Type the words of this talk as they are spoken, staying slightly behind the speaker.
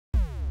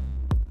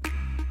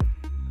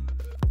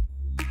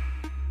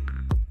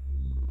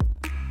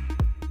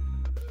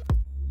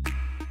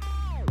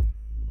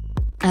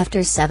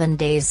After 7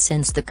 days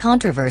since the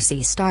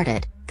controversy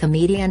started,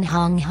 comedian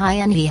Hong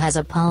Hyun Hee has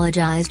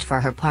apologized for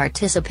her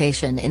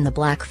participation in the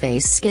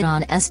blackface skit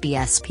on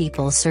SBS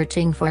People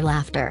Searching for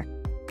Laughter.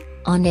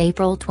 On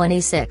April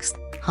 26,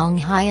 Hong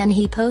Hyun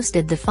Hee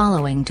posted the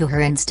following to her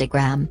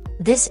Instagram: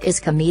 "This is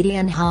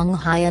comedian Hong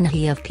Hyun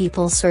Hee of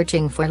People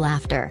Searching for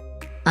Laughter.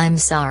 I'm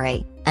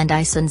sorry, and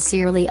I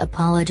sincerely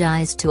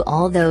apologize to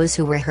all those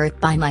who were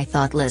hurt by my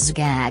thoughtless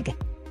gag.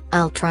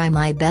 I'll try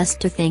my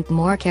best to think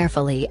more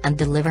carefully and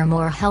deliver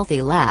more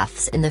healthy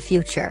laughs in the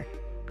future."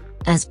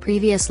 As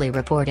previously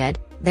reported,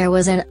 there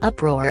was an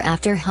uproar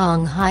after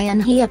Hong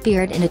Hyun Hee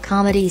appeared in a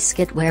comedy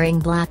skit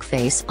wearing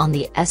blackface on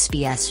the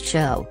SBS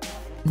show.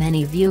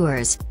 Many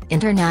viewers,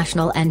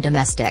 international and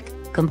domestic,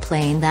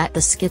 complained that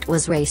the skit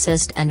was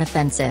racist and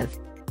offensive.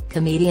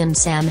 Comedian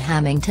Sam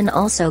Hamilton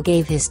also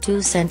gave his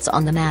 2 cents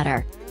on the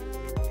matter.